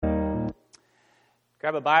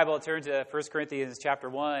Grab a Bible, turn to 1 Corinthians chapter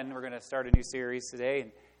 1. We're going to start a new series today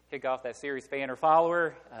and kick off that series, Fan or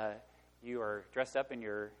Follower. You are dressed up in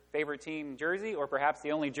your favorite team jersey, or perhaps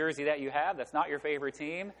the only jersey that you have that's not your favorite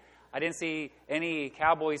team. I didn't see any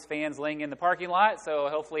Cowboys fans laying in the parking lot, so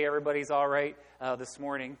hopefully everybody's all right this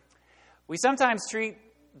morning. We sometimes treat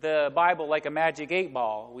the Bible like a magic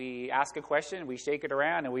 8-ball. We ask a question, we shake it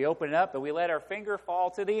around, and we open it up, and we let our finger fall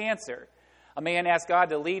to the answer. A man asked God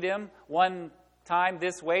to lead him one time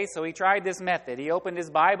this way, so he tried this method. He opened his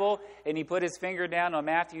Bible and he put his finger down on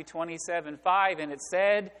Matthew 27:5, and it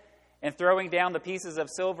said, "And throwing down the pieces of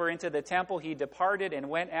silver into the temple, he departed and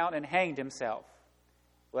went out and hanged himself."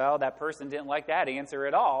 Well, that person didn't like that answer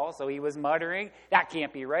at all, so he was muttering, "That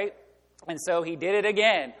can't be right." And so he did it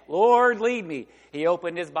again. "Lord, lead me." He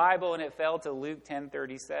opened his Bible and it fell to Luke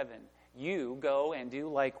 10:37. "You go and do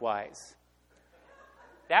likewise."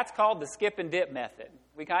 That's called the skip and dip method.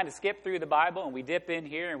 We kind of skip through the Bible and we dip in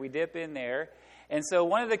here and we dip in there. And so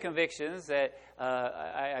one of the convictions that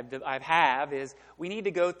I have is we need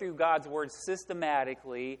to go through God's Word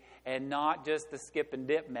systematically and not just the skip and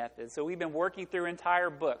dip method. So we've been working through entire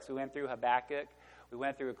books. We went through Habakkuk, we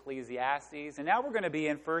went through Ecclesiastes, and now we're going to be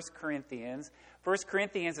in 1 Corinthians. 1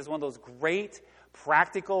 Corinthians is one of those great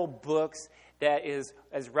practical books that is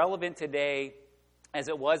as relevant today as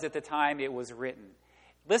it was at the time it was written.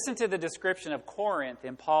 Listen to the description of Corinth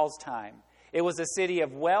in Paul's time. It was a city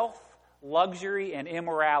of wealth, luxury, and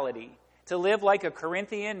immorality. To live like a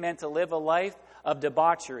Corinthian meant to live a life of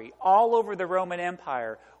debauchery. All over the Roman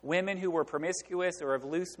Empire, women who were promiscuous or of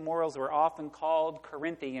loose morals were often called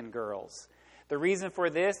Corinthian girls. The reason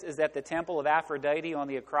for this is that the temple of Aphrodite on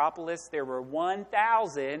the Acropolis, there were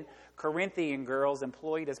 1,000 Corinthian girls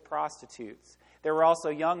employed as prostitutes. There were also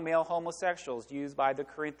young male homosexuals used by the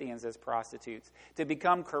Corinthians as prostitutes. To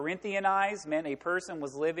become Corinthianized meant a person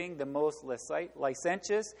was living the most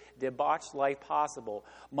licentious, debauched life possible.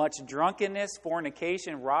 Much drunkenness,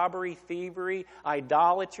 fornication, robbery, thievery,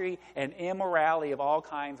 idolatry, and immorality of all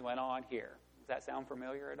kinds went on here. Does that sound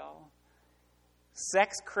familiar at all?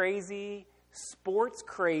 Sex crazy, sports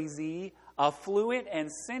crazy, affluent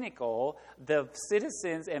and cynical, the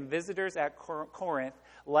citizens and visitors at Corinth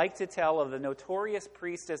like to tell of the notorious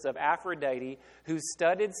priestess of Aphrodite whose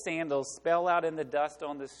studded sandals spell out in the dust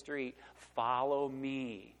on the street, "Follow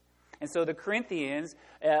me." And so the Corinthians,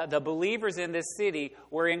 the believers in this city,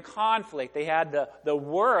 were in conflict. They had the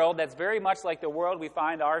world that's very much like the world we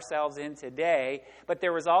find ourselves in today, but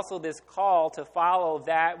there was also this call to follow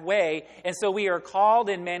that way. And so we are called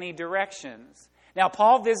in many directions. Now,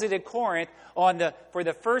 Paul visited Corinth for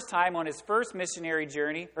the first time on his first missionary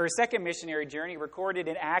journey, or second missionary journey, recorded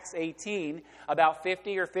in Acts 18, about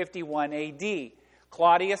 50 or 51 AD.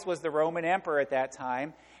 Claudius was the Roman emperor at that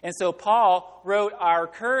time. And so Paul wrote our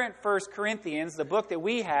current 1 Corinthians, the book that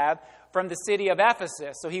we have, from the city of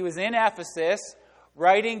Ephesus. So he was in Ephesus,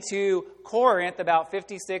 writing to Corinth about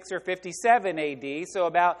 56 or 57 AD. So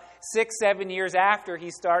about 6-7 years after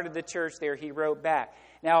he started the church there, he wrote back.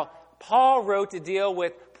 Now, Paul wrote to deal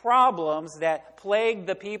with problems that plagued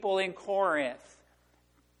the people in Corinth.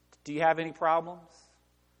 Do you have any problems?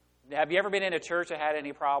 Have you ever been in a church that had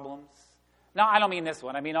any problems? No, I don't mean this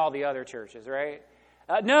one. I mean all the other churches, right?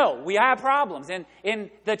 No, we have problems.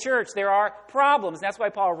 In the church, there are problems. That's why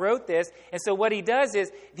Paul wrote this. And so what he does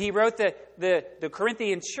is he wrote the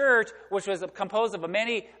Corinthian church, which was composed of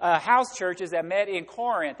many house churches that met in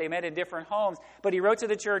Corinth. They met in different homes. But he wrote to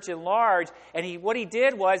the church in large. And what he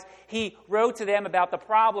did was he wrote to them about the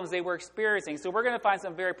problems they were experiencing. So we're going to find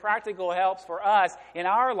some very practical helps for us in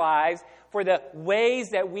our lives for the ways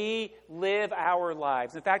that we live our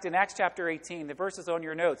lives. In fact, in Acts chapter 18, the verse is on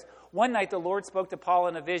your notes. One night the Lord spoke to Paul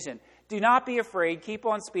in a vision. "Do not be afraid, keep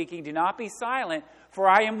on speaking, do not be silent, for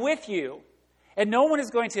I am with you. And no one is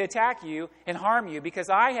going to attack you and harm you, because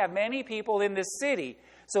I have many people in this city."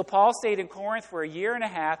 So Paul stayed in Corinth for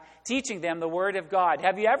 1.5 years, teaching them the word of God.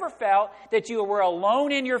 Have you ever felt that you were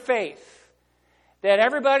alone in your faith? That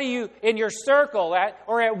everybody in your circle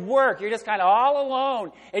or at work, you're just kind of all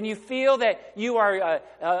alone, and you feel that you are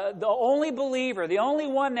the only believer, the only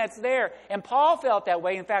one that's there. And Paul felt that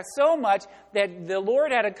way, in fact, so much that the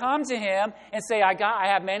Lord had to come to him and say, I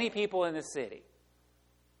have many people in this city.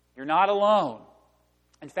 You're not alone.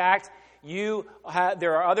 In fact,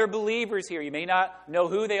 there are other believers here. You may not know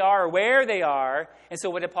who they are or where they are. And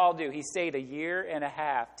so what did Paul do? He stayed 1.5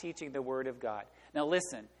 years teaching the Word of God. Now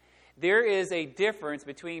listen. There is a difference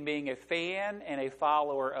between being a fan and a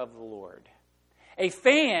follower of the Lord. A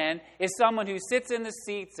fan is someone who sits in the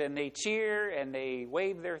seats and they cheer and they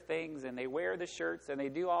wave their things and they wear the shirts and they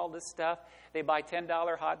do all this stuff. They buy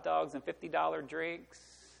 $10 hot dogs and $50 drinks.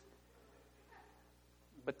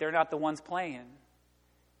 but they're not the ones playing.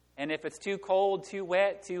 And if it's too cold, too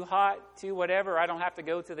wet, too hot, too whatever, I don't have to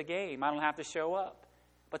go to the game. I don't have to show up.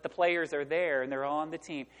 But the players are there, and they're on the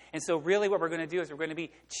team. And so really what we're going to do is we're going to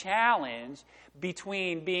be challenged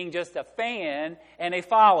between being just a fan and a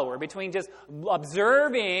follower, between just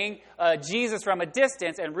observing Jesus from a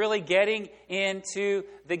distance and really getting into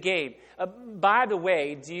the game. By the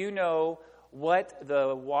way, do you know what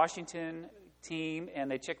the Washington team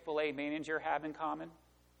and the Chick-fil-A manager have in common?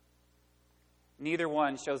 Neither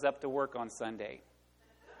one shows up to work on Sunday.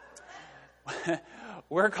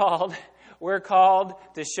 We're called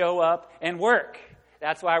to show up and work.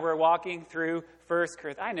 That's why we're walking through 1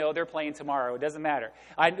 Corinthians. I know they're playing tomorrow. It doesn't matter.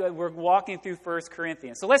 We're walking through 1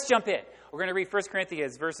 Corinthians. So let's jump in. We're going to read 1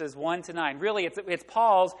 Corinthians verses 1 to 9. Really, it's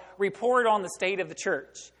Paul's report on the state of the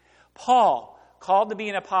church. Paul, called to be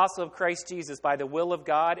an apostle of Christ Jesus by the will of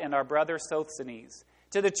God, and our brother Sosthenes,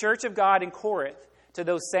 to the church of God in Corinth, to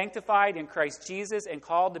those sanctified in Christ Jesus and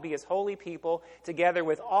called to be his holy people, together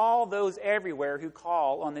with all those everywhere who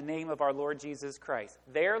call on the name of our Lord Jesus Christ,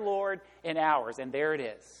 their Lord and ours. And there it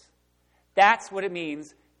is. That's what it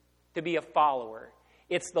means to be a follower.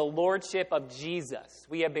 It's the lordship of Jesus.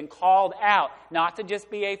 We have been called out not to just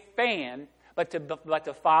be a fan, but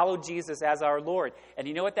to follow Jesus as our Lord. And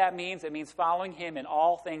you know what that means? It means following him in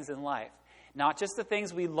all things in life. Not just the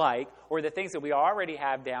things we like or the things that we already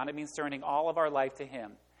have down. It means turning all of our life to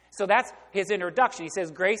him. So that's his introduction. He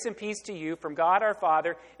says, grace and peace to you from God our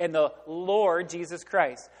Father and the Lord Jesus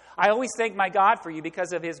Christ. I always thank my God for you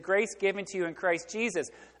because of his grace given to you in Christ Jesus.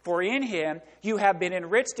 For in him you have been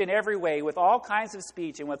enriched in every way with all kinds of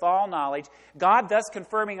speech and with all knowledge, God thus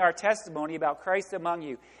confirming our testimony about Christ among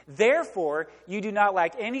you. Therefore, you do not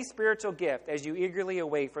lack any spiritual gift as you eagerly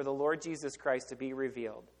await for the Lord Jesus Christ to be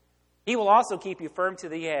revealed. He will also keep you firm to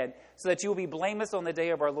the end, so that you will be blameless on the day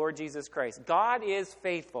of our Lord Jesus Christ. God is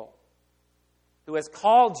faithful, who has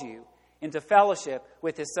called you into fellowship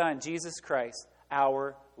with his Son, Jesus Christ,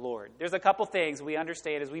 our Lord. There's a couple things we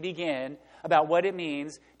understand as we begin about what it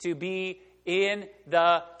means to be in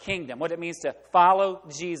the kingdom, what it means to follow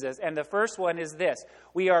Jesus. And the first one is this.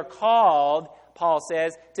 We are called, Paul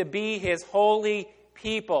says, to be his holy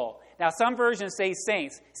people. Now, some versions say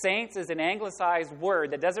saints. Saints is an anglicized word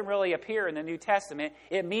that doesn't really appear in the New Testament.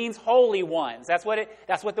 It means holy ones. That's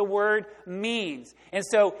what the word means. And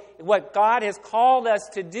so what God has called us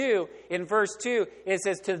to do in verse 2, it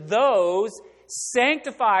says, to those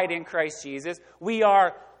sanctified in Christ Jesus, we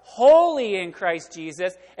are holy in Christ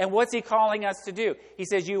Jesus. And what's he calling us to do? He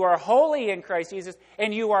says, you are holy in Christ Jesus,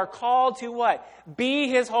 and you are called to what? Be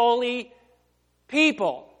his holy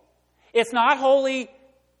people. It's not holy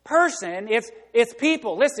person, it's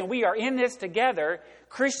people. Listen, we are in this together.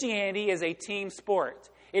 Christianity is a team sport.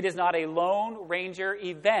 It is not a lone ranger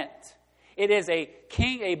event. It is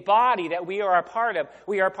a body that we are a part of.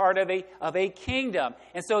 We are part of a kingdom.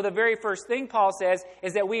 And so the very first thing Paul says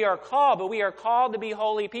is that we are called, but we are called to be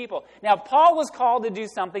holy people. Now, Paul was called to do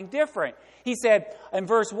something different. He said in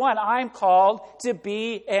verse 1, I'm called to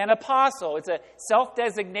be an apostle. It's a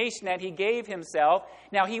self-designation that he gave himself.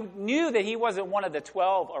 Now, he knew that he wasn't one of the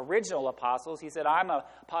 12 original apostles. He said, I'm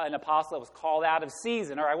an apostle that was called out of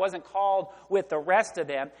season, or I wasn't called with the rest of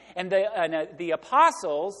them. And the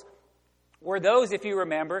apostles were those, if you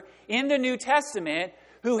remember, in the New Testament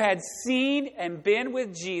who had seen and been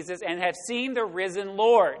with Jesus and have seen the risen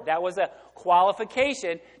Lord. That was a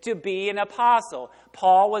qualification to be an apostle.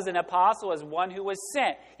 Paul was an apostle as one who was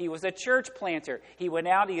sent. He was a church planter. He went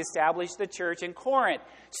out, he established the church in Corinth.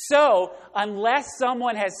 So, unless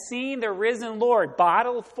someone has seen the risen Lord,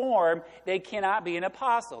 bodily form, they cannot be an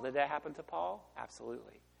apostle. Did that happen to Paul?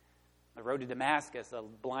 Absolutely. On the road to Damascus, a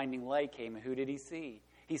blinding light came, and who did he see?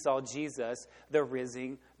 He saw Jesus, the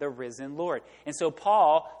risen Lord. And so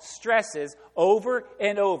Paul stresses over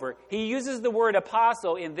and over. He uses the word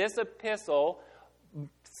apostle in this epistle.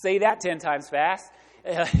 Say that 10 times fast.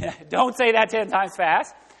 Don't say that 10 times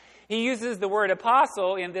fast. He uses the word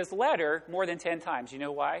apostle in this letter more than 10 times. You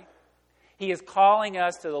know why? He is calling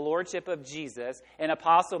us to the lordship of Jesus. And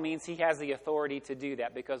apostle means he has the authority to do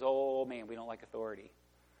that because, oh man, we don't like authority.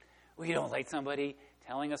 We don't like somebody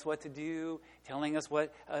telling us what to do, telling us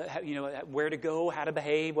what, where to go, how to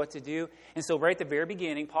behave, what to do. And so right at the very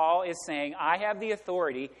beginning, Paul is saying, I have the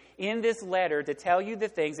authority in this letter to tell you the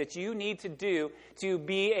things that you need to do to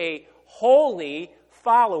be a holy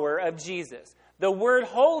follower of Jesus. The word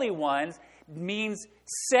holy ones means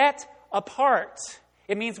set apart.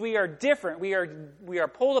 It means we are different. We are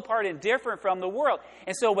pulled apart and different from the world.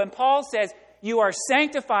 And so when Paul says, you are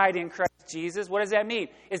sanctified in Christ Jesus, what does that mean?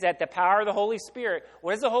 Is that the power of the Holy Spirit?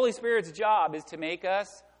 What is the Holy Spirit's job? Is to make us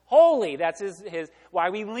holy. That's why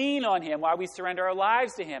we lean on him, why we surrender our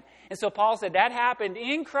lives to him. And so Paul said that happened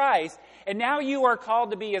in Christ, and now you are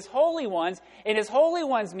called to be his holy ones. And his holy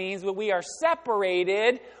ones means that we are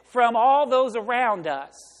separated from all those around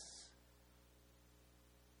us.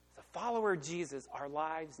 As a follower of Jesus, our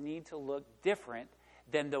lives need to look different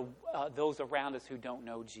than those around us who don't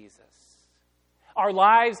know Jesus. Our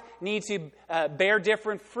lives need to bear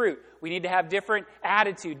different fruit. We need to have different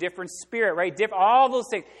attitude, different spirit, right? All those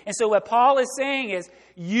things. And so what Paul is saying is,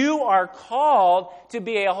 you are called to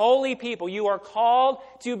be a holy people. You are called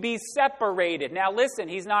to be separated. Now listen,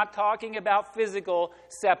 he's not talking about physical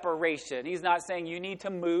separation. He's not saying you need to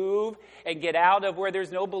move and get out of where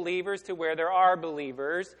there's no believers to where there are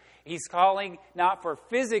believers. He's calling not for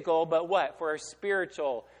physical, but what? For a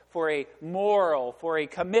spiritual, for a moral, for a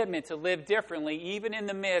commitment to live differently, even in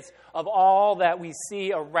the midst of all that we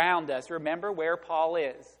see around us. Remember where Paul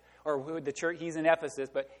is, or who the church. He's in Ephesus,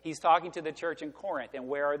 but he's talking to the church in Corinth. And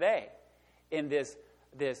where are they? In this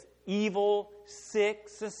evil, sick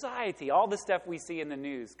society. All the stuff we see in the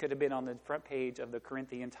news could have been on the front page of the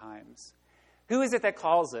Corinthian Times. Who is it that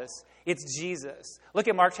calls us? It's Jesus. Look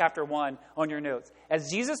at Mark chapter 1 on your notes. As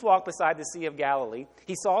Jesus walked beside the Sea of Galilee,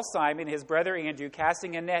 he saw Simon and his brother Andrew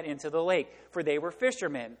casting a net into the lake, for they were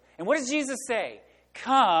fishermen. And what does Jesus say?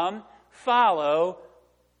 Come, follow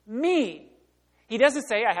me. He doesn't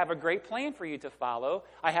say, I have a great plan for you to follow.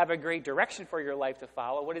 I have a great direction for your life to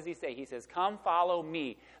follow. What does he say? He says, come, follow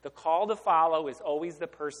me. The call to follow is always the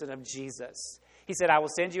person of Jesus. He said, I will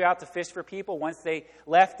send you out to fish for people. Once they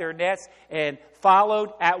left their nets and followed,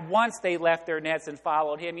 at once they left their nets and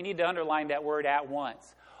followed him. You need to underline that word, at once.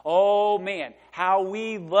 Oh, man, how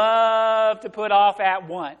we love to put off at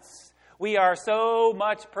once. We are so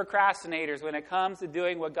much procrastinators when it comes to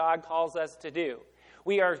doing what God calls us to do.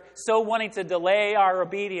 We are so wanting to delay our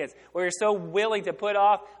obedience. We're so willing to put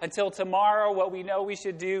off until tomorrow what we know we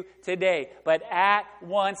should do today. But at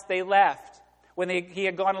once they left. When he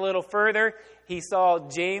had gone a little further, he saw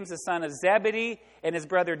James, the son of Zebedee, and his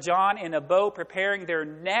brother John in a boat preparing their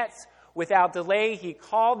nets. Without delay, he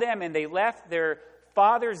called them, and they left their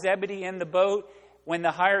father Zebedee in the boat with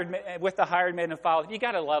the hired men and followed. You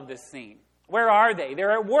got to love this scene. Where are they?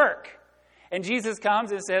 They're at work. And Jesus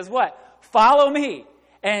comes and says, what? Follow me.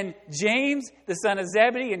 And James, the son of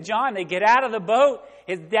Zebedee, and John, they get out of the boat.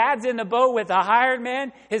 His dad's in the boat with the hired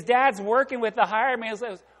men. His dad's working with the hired men. He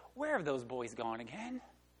says, where have those boys gone again?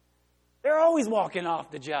 They're always walking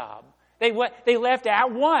off the job. They left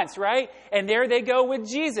at once, right? And there they go with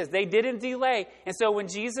Jesus. They didn't delay. And so when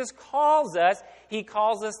Jesus calls us, he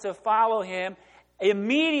calls us to follow him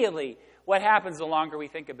immediately. What happens the longer we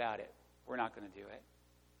think about it? We're not going to do it.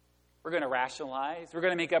 We're going to rationalize. We're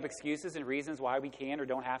going to make up excuses and reasons why we can or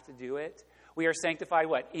don't have to do it. We are sanctified,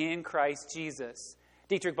 what? In Christ Jesus.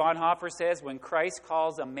 Dietrich Bonhoeffer says, when Christ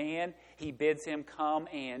calls a man, he bids him come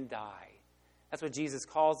and die. That's what Jesus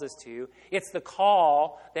calls us to. It's the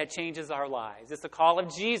call that changes our lives. It's the call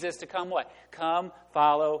of Jesus to come what? Come,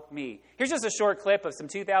 follow me. Here's just a short clip of some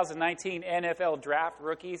 2019 NFL draft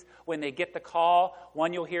rookies when they get the call.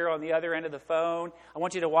 One you'll hear on the other end of the phone. I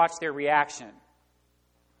want you to watch their reaction.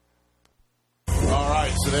 All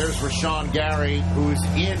right, so there's Rashawn Gary, who's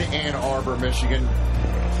in Ann Arbor, Michigan,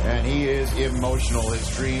 and he is emotional.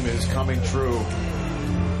 His dream is coming true.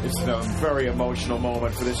 It's a very emotional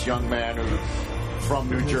moment for this young man who, from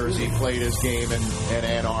New Jersey, played his game in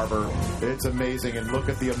Ann Arbor. It's amazing, and look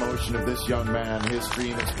at the emotion of this young man. His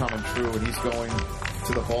dream is coming true, and he's going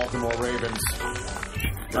to the Baltimore Ravens.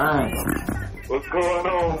 Nice. What's going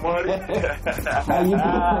on, buddy? How you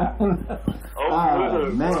doing? Oh,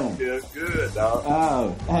 good. Man. Yeah, good, dog.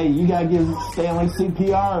 Oh, hey, you gotta give Stanley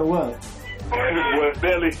CPR or what? Well,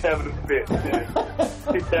 Billy's having a fit, man.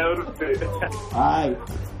 He's having a fit. All right,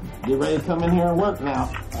 get ready to come in here and work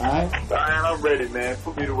now. All right? All right, I'm ready, man.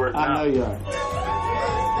 Put me to work now. I know you are.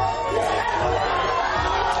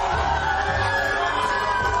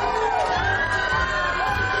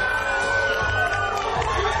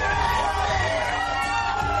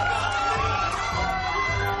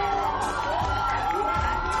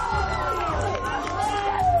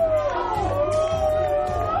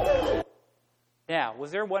 Now,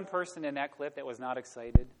 was there one person in that clip that was not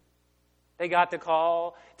excited? They got the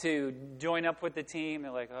call to join up with the team.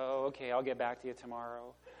 They're like, oh, okay, I'll get back to you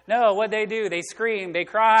tomorrow. No, what'd they do? They screamed, they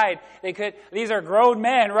cried. These are grown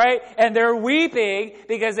men, right? And they're weeping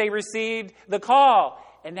because they received the call.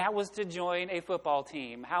 And that was to join a football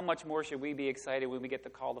team. How much more should we be excited when we get the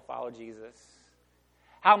call to follow Jesus?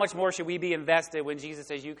 How much more should we be invested when Jesus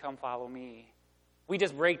says, you come follow me? We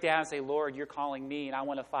just break down and say, Lord, you're calling me and I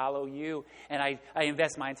want to follow you. And I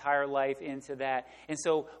invest my entire life into that. And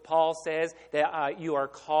so Paul says that you are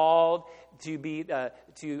called to be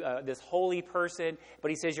this holy person. But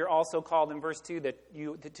he says you're also called in verse 2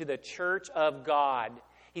 to the church of God.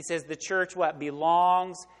 He says the church what?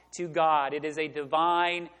 Belongs to God. It is a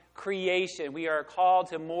divine creation. We are called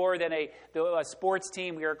to more than a sports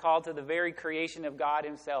team. We are called to the very creation of God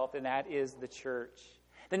himself, and that is the church.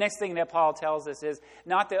 The next thing that Paul tells us is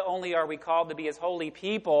not that only are we called to be his holy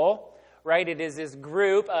people, right? It is this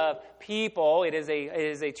group of people. It is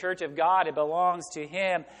a church of God. It belongs to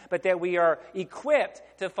him, but that we are equipped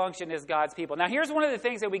to function as God's people. Now, here's one of the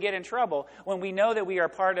things that we get in trouble when we know that we are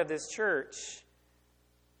part of this church.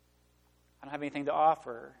 I don't have anything to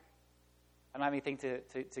offer. I don't have anything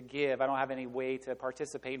to give. I don't have any way to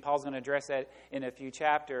participate. And Paul's going to address that in a few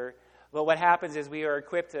chapters. But what happens is we are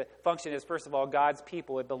equipped to function as, first of all, God's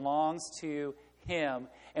people. It belongs to him.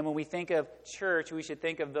 And when we think of church, we should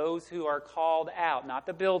think of those who are called out. Not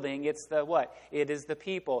the building. It's the what? It is the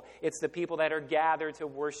people. It's the people that are gathered to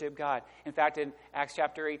worship God. In fact, in Acts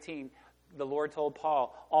chapter 18, the Lord told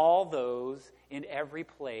Paul, all those in every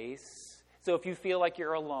place. So if you feel like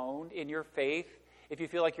you're alone in your faith, if you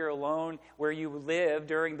feel like you're alone where you live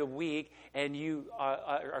during the week and you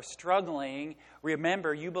are struggling,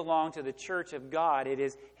 remember you belong to the church of God. It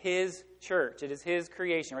is his church. It is his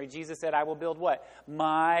creation, right? Jesus said, I will build what?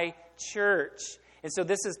 My church. And so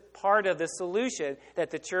this is part of the solution, that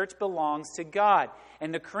the church belongs to God.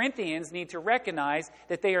 And the Corinthians need to recognize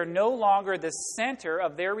that they are no longer the center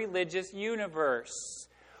of their religious universe.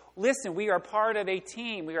 Listen, we are part of a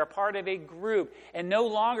team. We are part of a group. And no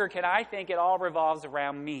longer can I think it all revolves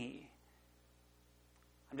around me.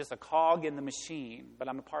 I'm just a cog in the machine, but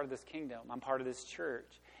I'm a part of this kingdom. I'm part of this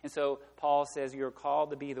church. And so Paul says you're called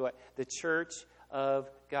to be the church of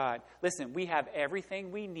God. Listen, we have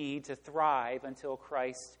everything we need to thrive until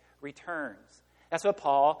Christ returns. That's what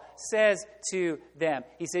Paul says to them.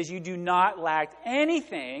 He says, you do not lack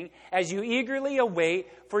anything as you eagerly await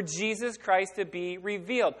for Jesus Christ to be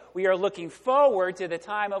revealed. We are looking forward to the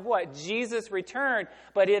time of what? Jesus' return.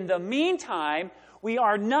 But in the meantime, we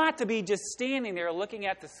are not to be just standing there looking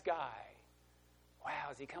at the sky.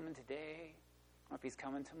 Wow, is he coming today? Or if he's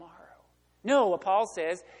coming tomorrow. No, what Paul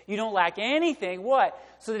says, you don't lack anything. What?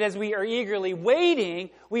 So that as we are eagerly waiting,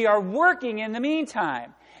 we are working in the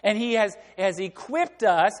meantime. And he has equipped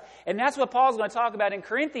us, and that's what Paul's going to talk about in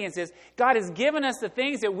Corinthians, is God has given us the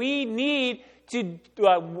things that we need to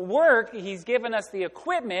work. He's given us the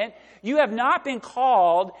equipment. You have not been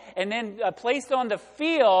called and then placed on the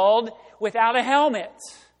field without a helmet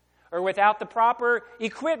or without the proper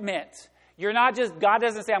equipment. You're not just, God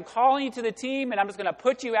doesn't say, I'm calling you to the team and I'm just going to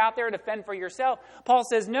put you out there to fend for yourself. Paul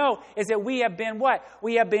says, no, is that we have been what?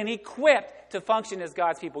 We have been equipped to function as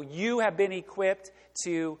God's people. You have been equipped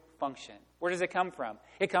to function. Where does it come from?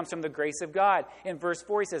 It comes from the grace of God. In verse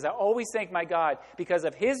 4, he says, I always thank my God because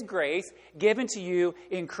of his grace given to you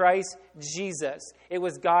in Christ Jesus. It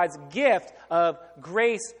was God's gift of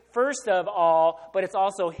grace first of all, but it's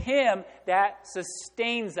also him that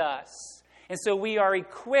sustains us. And so we are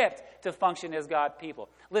equipped to function as God's people.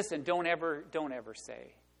 Listen, don't ever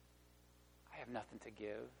say, I have nothing to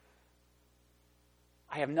give.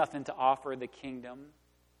 I have nothing to offer the kingdom.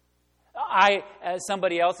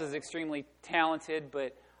 Somebody else is extremely talented,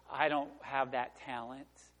 but I don't have that talent.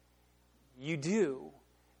 You do.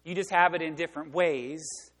 You just have it in different ways.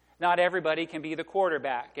 Not everybody can be the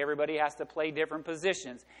quarterback. Everybody has to play different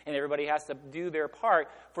positions, and everybody has to do their part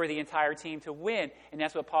for the entire team to win. And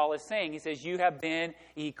that's what Paul is saying. He says, you have been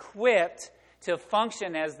equipped to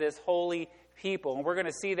function as this holy people. And we're going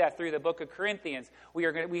to see that through the book of Corinthians. We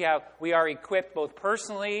are equipped both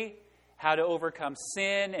personally, how to overcome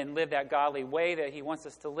sin and live that godly way that he wants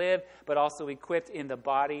us to live, but also equipped in the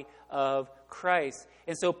body of Christ.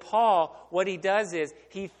 And so Paul, what he does is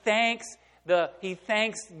he thanks the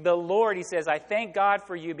Lord. He says, I thank God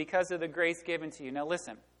for you because of the grace given to you. Now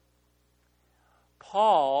listen,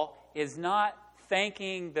 Paul is not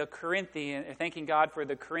thanking God for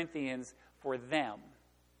the Corinthians for them.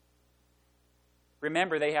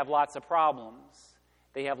 Remember, they have lots of problems.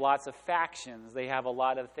 They have lots of factions. They have a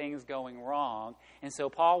lot of things going wrong. And so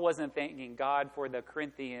Paul wasn't thanking God for the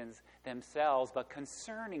Corinthians themselves, but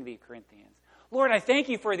concerning the Corinthians. Lord, I thank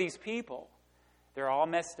you for these people. They're all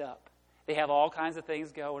messed up. They have all kinds of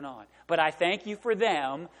things going on. But I thank you for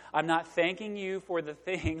them. I'm not thanking you for the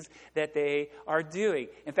things that they are doing.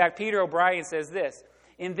 In fact, Peter O'Brien says this.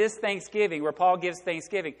 In this Thanksgiving, where Paul gives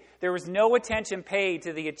thanksgiving, there was no attention paid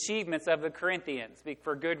to the achievements of the Corinthians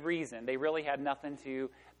for good reason. They really had nothing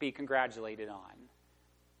to be congratulated on.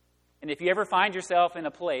 And if you ever find yourself in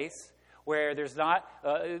a place where there's not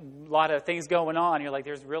a lot of things going on, you're like,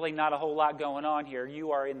 there's really not a whole lot going on here,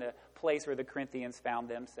 you are in the place where the Corinthians found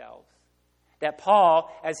themselves. That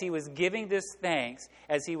Paul, as he was giving this thanks,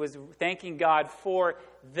 as he was thanking God for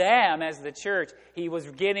them as the church, he was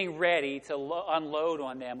getting ready to unload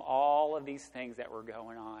on them all of these things that were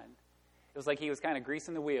going on. It was like he was kind of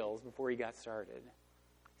greasing the wheels before he got started.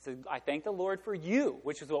 He said, I thank the Lord for you,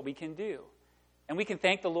 which is what we can do. And we can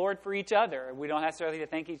thank the Lord for each other. We don't necessarily have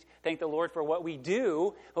to thank the Lord for what we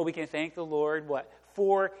do, but we can thank the Lord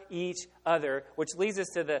for each other, which leads us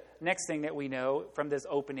to the next thing that we know from this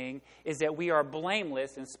opening, is that we are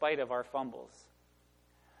blameless in spite of our fumbles.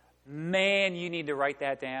 Man, you need to write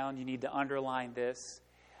that down. You need to underline this.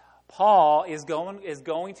 Paul is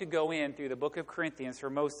going to go in through the book of Corinthians for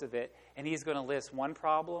most of it, and he's going to list one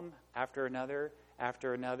problem after another,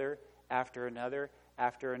 after another, after another,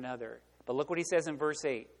 after another. But look what he says in verse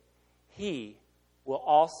 8. He will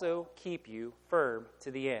also keep you firm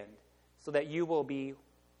to the end, so that you will be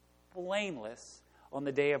blameless on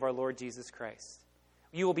the day of our Lord Jesus Christ.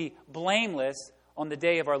 You will be blameless on the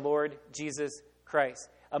day of our Lord Jesus Christ.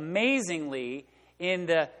 Amazingly, in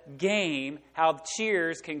the game, how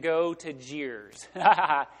cheers can go to jeers.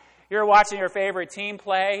 You're watching your favorite team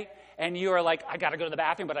play, and you are like, I got to go to the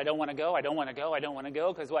bathroom, but I don't want to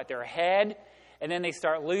go, because what? They're ahead, and then they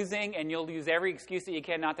start losing, and you'll use every excuse that you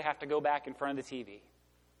can not to have to go back in front of the TV.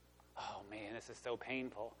 Oh, man, this is so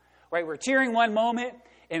painful. Right, we're cheering one moment,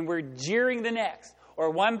 and we're jeering the next. Or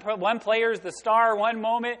one player's the star one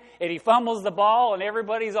moment, and he fumbles the ball, and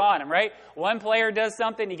everybody's on him, right? One player does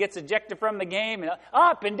something, he gets ejected from the game, and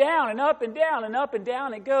up and down, and up and down, and up and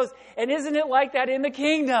down it goes. And isn't it like that in the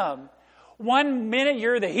kingdom? One minute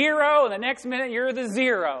you're the hero, and the next minute you're the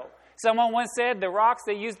zero. Someone once said, the rocks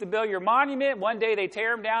they used to build your monument, one day they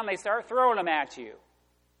tear them down, they start throwing them at you.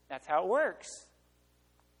 That's how it works.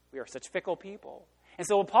 We are such fickle people. And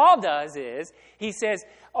so what Paul does is, he says,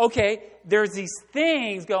 okay, there's these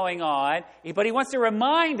things going on, but he wants to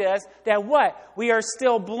remind us that what? We are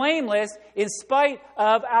still blameless in spite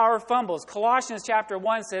of our fumbles. Colossians chapter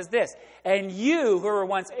 1 says this, and you who were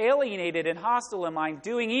once alienated and hostile in mind,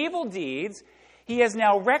 doing evil deeds, he has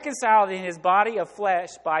now reconciled in his body of flesh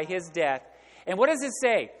by his death. And what does it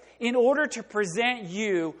say? In order to present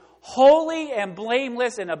you holy and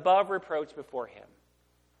blameless and above reproach before him.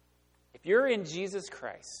 If you're in Jesus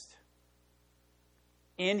Christ,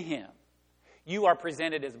 in him, you are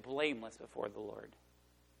presented as blameless before the Lord.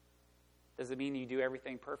 Does it mean you do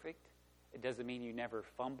everything perfect? It doesn't mean you never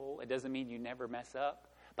fumble. It doesn't mean you never mess up.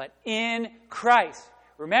 But in Christ,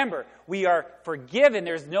 remember, we are forgiven.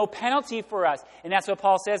 There's no penalty for us. And that's what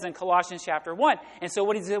Paul says in Colossians chapter 1. And so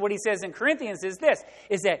what he says in Corinthians is this,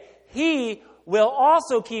 is that he will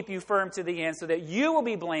also keep you firm to the end so that you will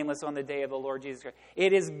be blameless on the day of the Lord Jesus Christ.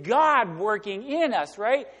 It is God working in us,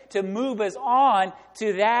 right, to move us on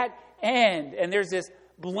to that end. And there's this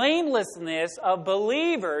blamelessness of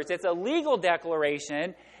believers. It's a legal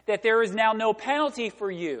declaration that there is now no penalty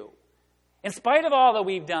for you. In spite of all that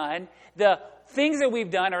we've done, the things that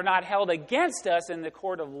we've done are not held against us in the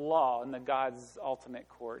court of law, in the God's ultimate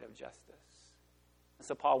court of justice. And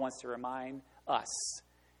so Paul wants to remind us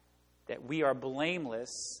that we are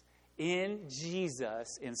blameless in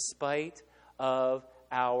Jesus in spite of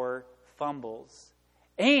our fumbles.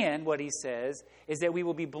 And what he says is that we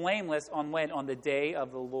will be blameless on when? On the day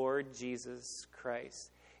of the Lord Jesus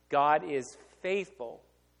Christ. God is faithful,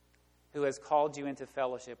 who has called you into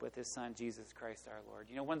fellowship with his Son, Jesus Christ our Lord.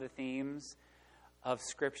 You know, one of the themes of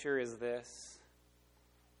Scripture is this: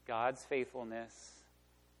 God's faithfulness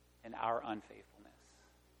and our unfaithfulness.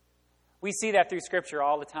 We see that through Scripture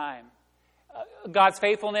all the time. God's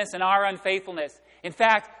faithfulness and our unfaithfulness. In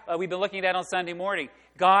fact, we've been looking at that on Sunday morning.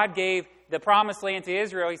 God gave the promised land to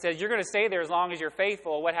Israel. He says, you're going to stay there as long as you're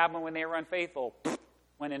faithful. What happened when they were unfaithful?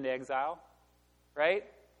 Went into exile. Right?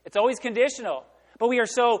 It's always conditional. But we are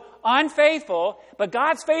so unfaithful, but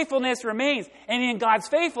God's faithfulness remains. And in God's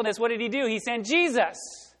faithfulness, what did he do? He sent Jesus.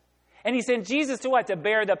 And he sent Jesus to what? To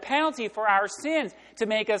bear the penalty for our sins, to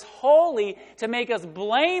make us holy, to make us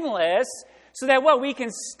blameless, so that what? We can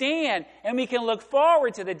stand and we can look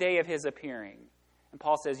forward to the day of his appearing. And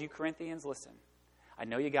Paul says, you Corinthians, listen, I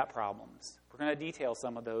know you got problems. We're going to detail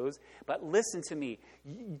some of those, but listen to me.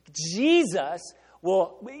 Jesus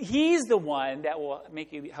he's the one that will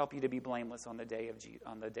help you to be blameless on the day of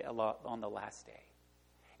on the last day.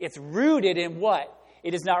 It's rooted in what?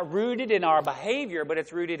 It is not rooted in our behavior, but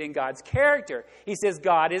it's rooted in God's character. He says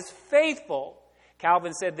God is faithful.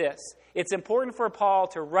 Calvin said this, "It's important for Paul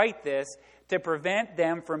to write this to prevent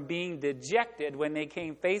them from being dejected when they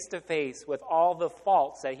came face to face with all the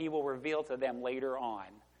faults that he will reveal to them later on."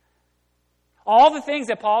 All the things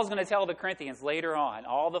that Paul's going to tell the Corinthians later on,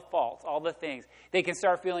 all the faults, all the things, they can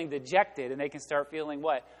start feeling dejected and they can start feeling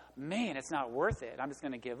what? Man, it's not worth it. I'm just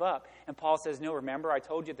going to give up. And Paul says, no, remember, I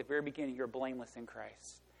told you at the very beginning, you're blameless in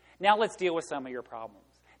Christ. Now let's deal with some of your problems.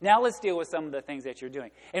 Now let's deal with some of the things that you're doing.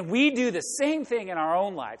 And we do the same thing in our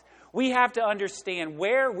own lives. We have to understand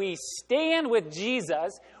where we stand with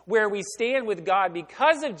Jesus, where we stand with God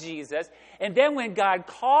because of Jesus, and then when God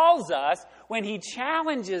calls us, when He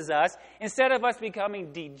challenges us, instead of us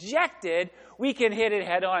becoming dejected, we can hit it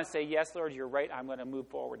head on and say, yes, Lord, you're right, I'm going to move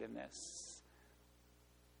forward in this.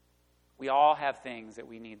 We all have things that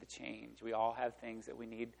we need to change. We all have things that we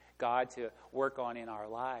need God to work on in our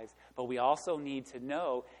lives. But we also need to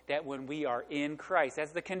know that when we are in Christ,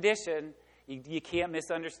 that's the condition. You can't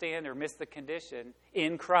misunderstand or miss the condition.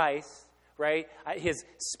 In Christ, right? His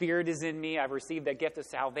Spirit is in me. I've received that gift of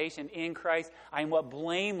salvation in Christ. I'm what?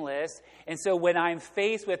 Blameless. And so when I'm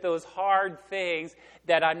faced with those hard things,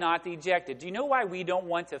 that I'm not dejected. Do you know why we don't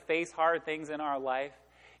want to face hard things in our life?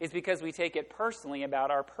 It's because we take it personally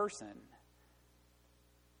about our person.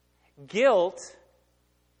 Guilt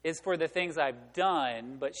is for the things I've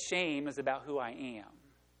done, but shame is about who I am.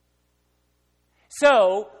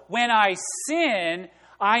 So, when I sin,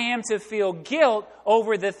 I am to feel guilt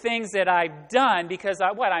over the things that I've done because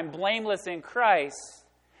I'm blameless in Christ.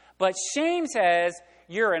 But shame says,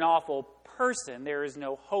 you're an awful person. There is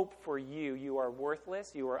no hope for you. You are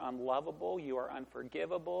worthless. You are unlovable. You are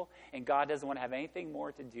unforgivable. And God doesn't want to have anything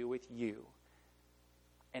more to do with you.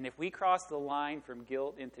 And if we cross the line from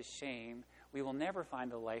guilt into shame, we will never find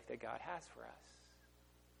the life that God has for us.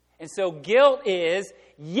 And so guilt is,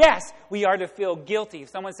 yes, we are to feel guilty.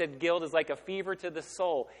 Someone said guilt is like a fever to the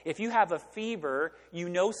soul. If you have a fever, you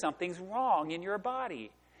know something's wrong in your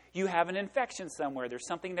body. You have an infection somewhere. There's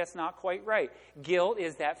something that's not quite right. Guilt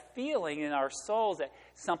is that feeling in our souls that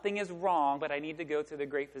something is wrong, but I need to go to the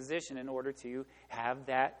great physician in order to have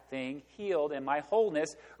that thing healed and my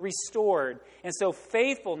wholeness restored. And so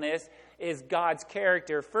faithfulness is God's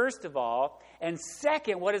character, first of all. And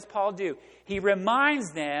second, what does Paul do? He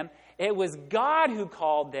reminds them it was God who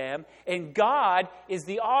called them, and God is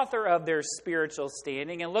the author of their spiritual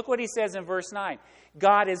standing. And look what he says in verse 9.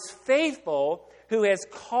 God is faithful, who has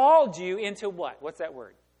called you into what? What's that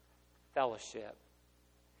word? Fellowship.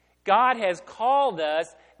 God has called us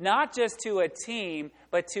not just to a team,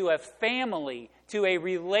 but to a family, to a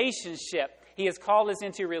relationship. He has called us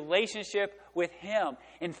into relationship with Him.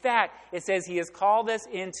 In fact, it says He has called us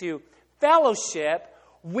into fellowship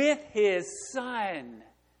with His Son.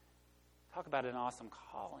 Talk about an awesome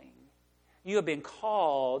calling. You have been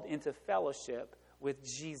called into fellowship with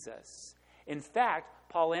Jesus. In fact,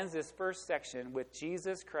 Paul ends this first section with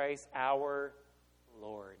Jesus Christ our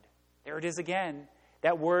Lord. There it is again.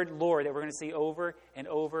 That word Lord that we're going to see over and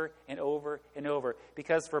over and over and over.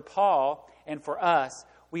 Because for Paul and for us,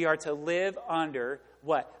 we are to live under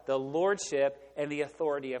what? The lordship and the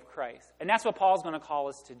authority of Christ. And that's what Paul's going to call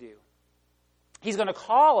us to do. He's going to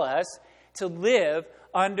call us to live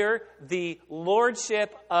under the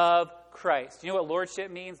lordship of Christ. You know what lordship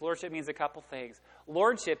means? Lordship means a couple things.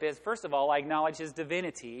 Lordship is, first of all, I acknowledge His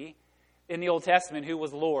divinity. In the Old Testament, who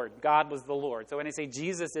was Lord? God was the Lord. So when they say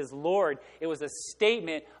Jesus is Lord, it was a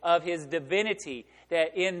statement of His divinity.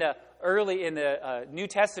 That in the New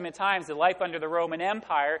Testament times, the life under the Roman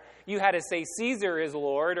Empire, you had to say Caesar is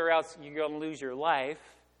Lord, or else you're going to lose your life.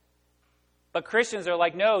 But Christians are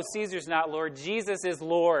like, no, Caesar's not Lord. Jesus is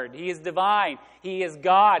Lord. He is divine. He is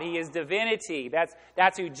God. He is divinity.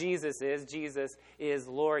 That's who Jesus is. Jesus is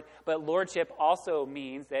Lord. But lordship also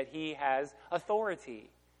means that He has authority.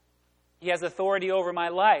 He has authority over my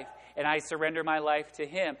life, and I surrender my life to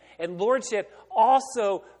Him. And lordship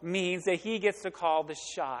also means that He gets to call the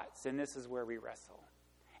shots, and this is where we wrestle,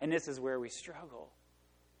 and this is where we struggle.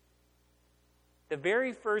 The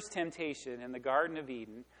very first temptation in the Garden of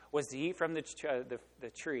Eden was to eat from the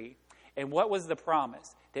tree, and what was the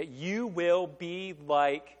promise? That you will be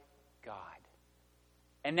like God.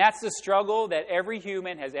 And that's the struggle that every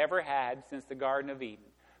human has ever had since the Garden of Eden.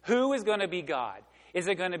 Who is going to be God? Is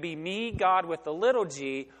it going to be me, God, with the little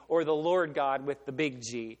g, or the Lord God with the big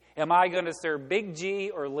G? Am I going to serve big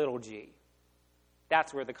G or little g?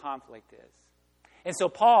 That's where the conflict is. And so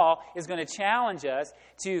Paul is going to challenge us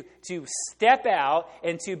to step out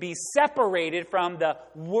and to be separated from the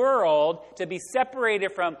world, to be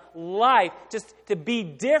separated from life, just to be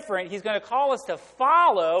different. He's going to call us to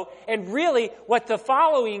follow. And really, what the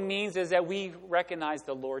following means is that we recognize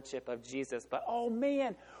the lordship of Jesus. But, oh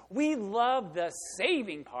man, we love the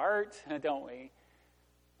saving part, don't we?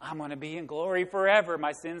 I'm going to be in glory forever.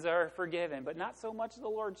 My sins are forgiven. But not so much the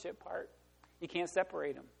lordship part. You can't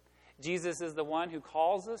separate them. Jesus is the one who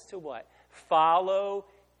calls us to what? Follow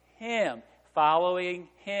him. Following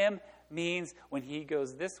him means when he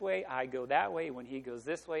goes this way, I go that way. When he goes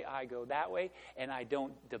this way, I go that way. And I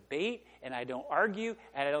don't debate, and I don't argue,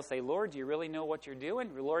 and I don't say, Lord, do you really know what you're doing?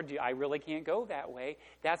 Lord, I really can't go that way.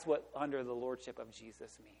 That's what under the lordship of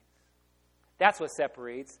Jesus means. That's what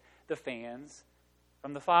separates the fans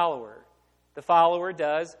from the follower. The follower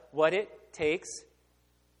does what it takes,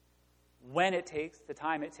 when it takes, the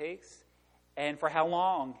time it takes, and for how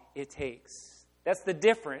long it takes. That's the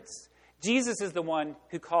difference. Jesus is the one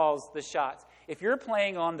who calls the shots. If you're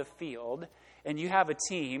playing on the field and you have a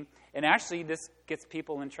team, and actually this gets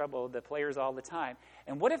people in trouble, the players all the time,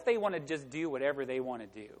 and what if they want to just do whatever they want to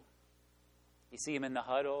do? You see them in the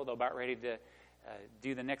huddle, they're about ready to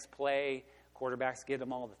do the next play. Quarterbacks get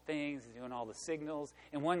them all the things, doing all the signals,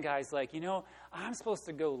 and one guy's like, I'm supposed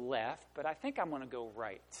to go left, but I think I'm going to go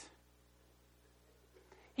right.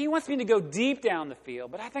 He wants me to go deep down the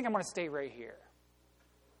field, but I think I'm going to stay right here.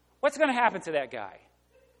 What's going to happen to that guy?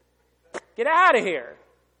 Get out of here.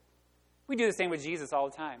 We do the same with Jesus all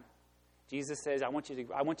the time. Jesus says, I want you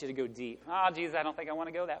to go deep. Oh, Jesus, I don't think I want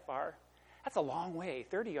to go that far. That's a long way.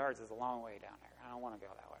 30 yards is a long way down there. I don't want to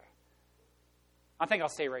go that way. I think I'll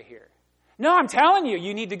stay right here. No, I'm telling you,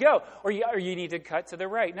 you need to go. Or you need to cut to the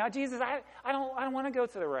right. No, Jesus, I don't want to go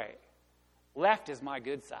to the right. Left is my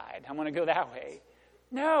good side. I want to go that way.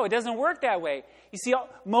 No, it doesn't work that way. You see,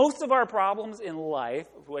 most of our problems in life,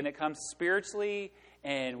 when it comes spiritually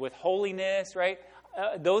and with holiness, right,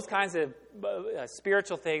 those kinds of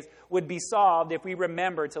spiritual things would be solved if we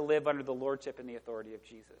remember to live under the lordship and the authority of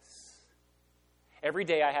Jesus. Every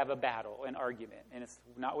day I have a battle, an argument, and it's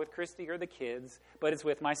not with Christy or the kids, but it's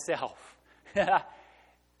with myself.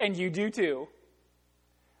 And you do too.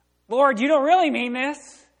 Lord, you don't really mean this.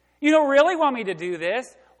 You don't really want me to do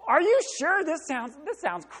this. Are you sure this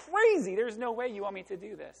sounds crazy? There's no way you want me to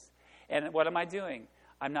do this. And what am I doing?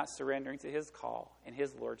 I'm not surrendering to his call and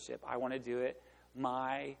his lordship. I want to do it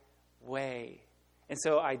my way. And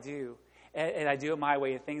so I do. And I do it my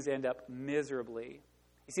way, and things end up miserably.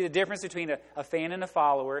 You see, the difference between a fan and a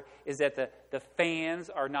follower is that the fans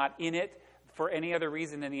are not in it for any other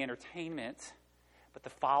reason than the entertainment, but the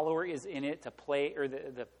follower is in it to play, or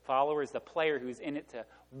the follower is the player who's in it to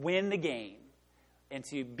win the game and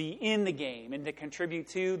to be in the game and to contribute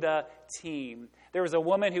to the team. There was a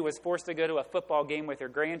woman who was forced to go to a football game with her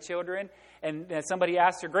grandchildren, and somebody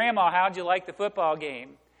asked her, Grandma, how'd you like the football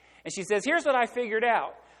game? And she says, here's what I figured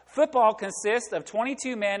out. Football consists of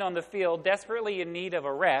 22 men on the field desperately in need of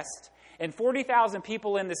a rest and 40,000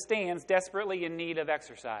 people in the stands desperately in need of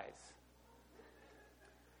exercise.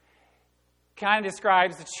 Kind of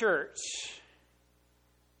describes the church.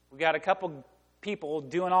 We got a couple people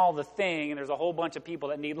doing all the thing, and there's a whole bunch of people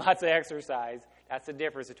that need lots of exercise. That's the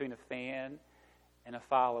difference between a fan and a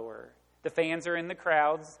follower. The fans are in the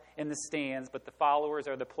crowds, in the stands, but the followers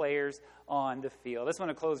are the players on the field. I just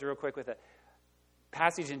want to close real quick with a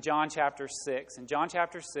passage in John chapter 6. And John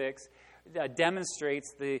chapter 6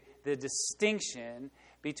 demonstrates the distinction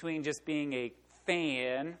between just being a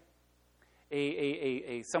fan,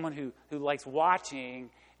 someone who likes watching,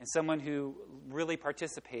 and someone who really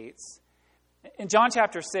participates. In John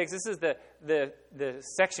chapter 6, this is the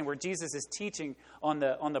section where Jesus is teaching on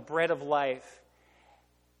the bread of life.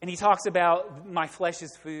 And he talks about my flesh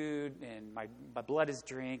is food and my blood is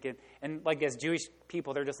drink. And like as Jewish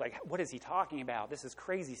people, they're just like, what is he talking about? This is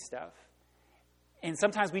crazy stuff. And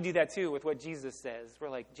sometimes we do that too with what Jesus says. We're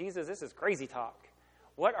like, Jesus, this is crazy talk.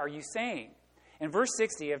 What are you saying? In verse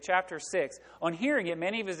 60 of chapter 6, on hearing it,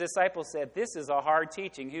 many of his disciples said, this is a hard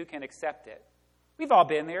teaching. Who can accept it? We've all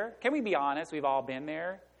been there. Can we be honest? We've all been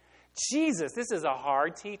there. Jesus, this is a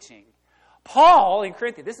hard teaching. Paul in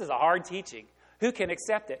Corinthians, this is a hard teaching. Who can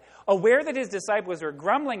accept it? Aware that his disciples were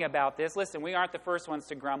grumbling about this, listen, we aren't the first ones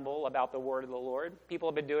to grumble about the word of the Lord. People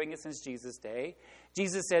have been doing it since Jesus' day.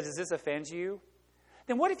 Jesus says, does this offend you?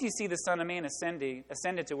 Then what if you see the Son of Man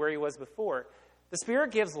ascended to where he was before? The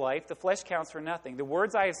Spirit gives life, the flesh counts for nothing. The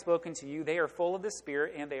words I have spoken to you, they are full of the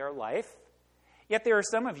Spirit and they are life. Yet there are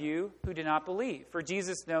some of you who do not believe. For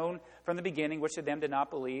Jesus known from the beginning which of them did not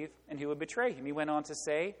believe and who would betray him. He went on to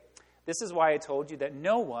say, this is why I told you that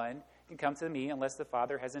no one can come to me unless the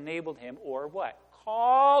Father has enabled him or what?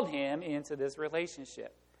 Called him into this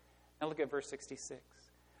relationship. Now look at verse 66.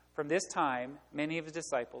 From this time, many of his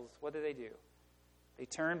disciples, what do? They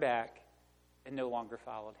turned back and no longer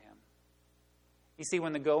followed him. You see,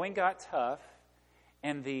 when the going got tough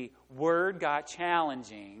and the word got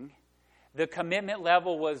challenging, the commitment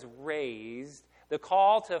level was raised, the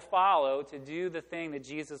call to follow, to do the thing that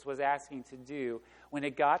Jesus was asking to do, when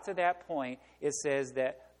it got to that point, it says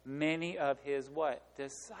that many of his what?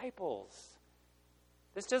 Disciples.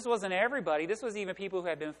 This just wasn't everybody. This was even people who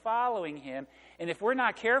had been following him. And if we're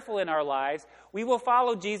not careful in our lives, we will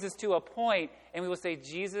follow Jesus to a point and we will say,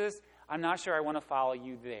 Jesus, I'm not sure I want to follow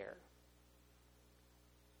you there.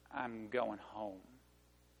 I'm going home.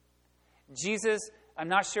 Jesus, I'm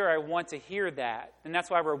not sure I want to hear that. And that's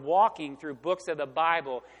why we're walking through books of the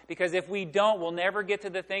Bible. Because if we don't, we'll never get to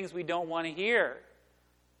the things we don't want to hear.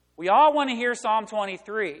 We all want to hear Psalm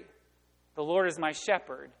 23. The Lord is my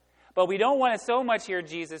shepherd. But we don't want to so much hear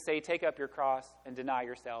Jesus say, take up your cross and deny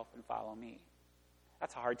yourself and follow me.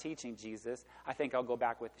 That's hard teaching, Jesus. I think I'll go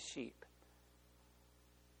back with the sheep.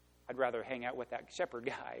 I'd rather hang out with that shepherd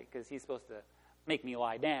guy because he's supposed to make me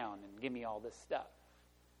lie down and give me all this stuff.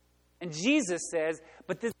 And Jesus says,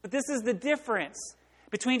 but this is the difference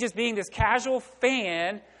between just being this casual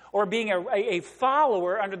fan or being a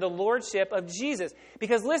follower under the lordship of Jesus.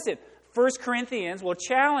 Because listen, 1 Corinthians will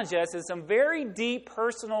challenge us in some very deep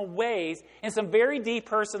personal ways and some very deep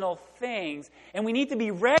personal things. And we need to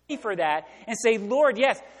be ready for that and say, Lord,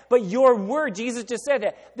 yes, but your word, Jesus just said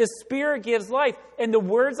that, the Spirit gives life. And the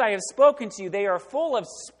words I have spoken to you, they are full of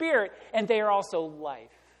Spirit and they are also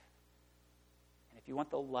life. And if you want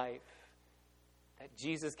the life that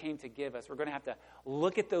Jesus came to give us, we're going to have to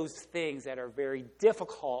look at those things that are very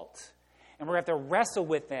difficult. And we're going to have to wrestle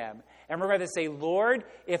with them. And we're going to say, Lord,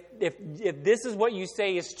 if this is what you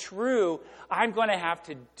say is true, I'm going to have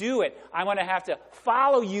to do it. I'm going to have to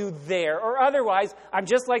follow you there. Or otherwise, I'm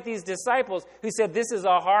just like these disciples who said, this is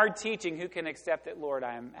a hard teaching. Who can accept it? Lord,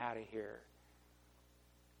 I'm out of here.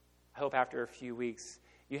 I hope after a few weeks,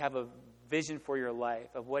 you have a vision for your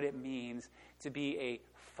life of what it means to be a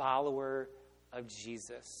follower of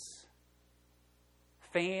Jesus.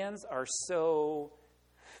 Fans are so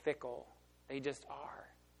fickle. They just are.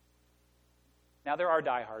 Now, there are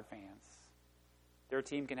diehard fans. Their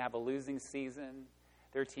team can have a losing season.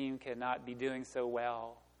 Their team cannot be doing so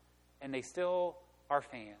well. And they still are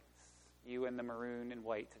fans. You in the maroon and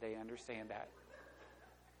white today understand that.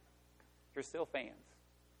 You're still fans.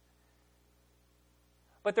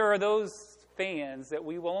 But there are those fans that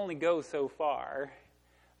we will only go so far.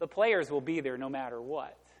 The players will be there no matter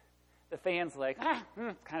what. The fans like,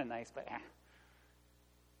 kind of nice, but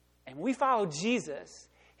And when we follow Jesus,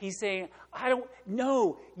 he's saying,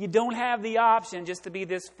 you don't have the option just to be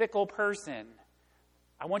this fickle person.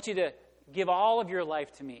 I want you to give all of your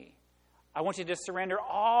life to me. I want you to surrender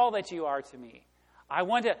all that you are to me. I'm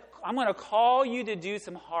going to call you to do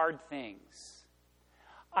some hard things.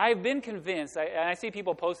 I've been convinced, and I see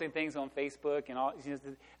people posting things on Facebook, and all,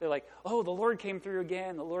 they're like, oh, the Lord came through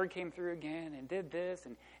again, the Lord came through again, and did this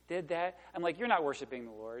and did that. I'm like, you're not worshiping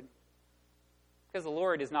the Lord. Because the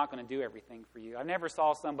Lord is not going to do everything for you. I never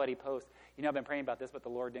saw somebody post, I've been praying about this, but the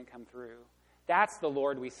Lord didn't come through. That's the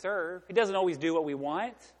Lord we serve. He doesn't always do what we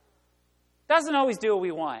want. Doesn't always do what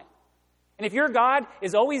we want. And if your God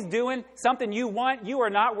is always doing something you want, you are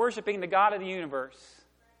not worshiping the God of the universe.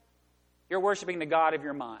 You're worshiping the God of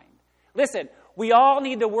your mind. Listen, we all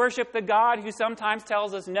need to worship the God who sometimes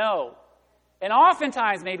tells us no. And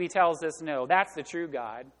oftentimes maybe tells us no. That's the true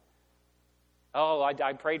God. Oh,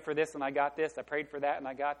 I prayed for this and I got this. I prayed for that and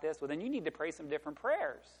I got this. Well, then you need to pray some different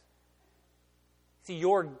prayers. See,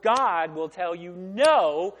 your God will tell you,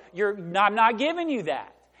 no, I'm not giving you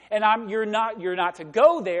that. And you're not to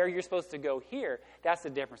go there. You're supposed to go here. That's the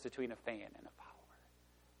difference between a fan and a follower.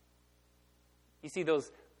 You see, those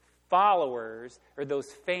followers or those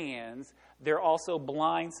fans, they're also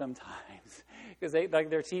blind sometimes because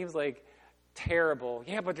their team's like terrible.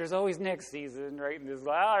 Yeah, but there's always next season, right? And there's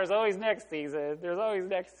always next season. There's always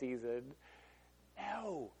next season.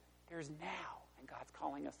 No, there's now, and God's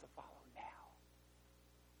calling us to follow now.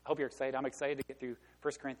 I hope you're excited. I'm excited to get through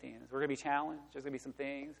 1 Corinthians. We're going to be challenged. There's going to be some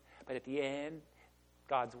things, but at the end,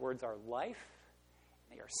 God's words are life,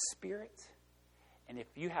 and they are spirit. And if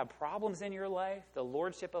you have problems in your life, the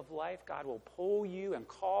lordship of life, God will pull you and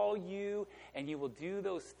call you, and you will do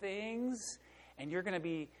those things. And you're going to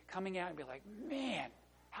be coming out and be like, man,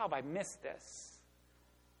 how have I missed this?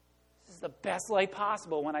 This is the best life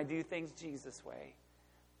possible when I do things Jesus' way.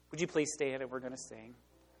 Would you please stand and we're going to sing.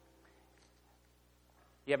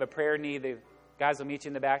 You have a prayer need that Guys will meet you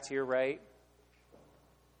in the back to your right.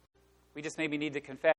 We just maybe need to confess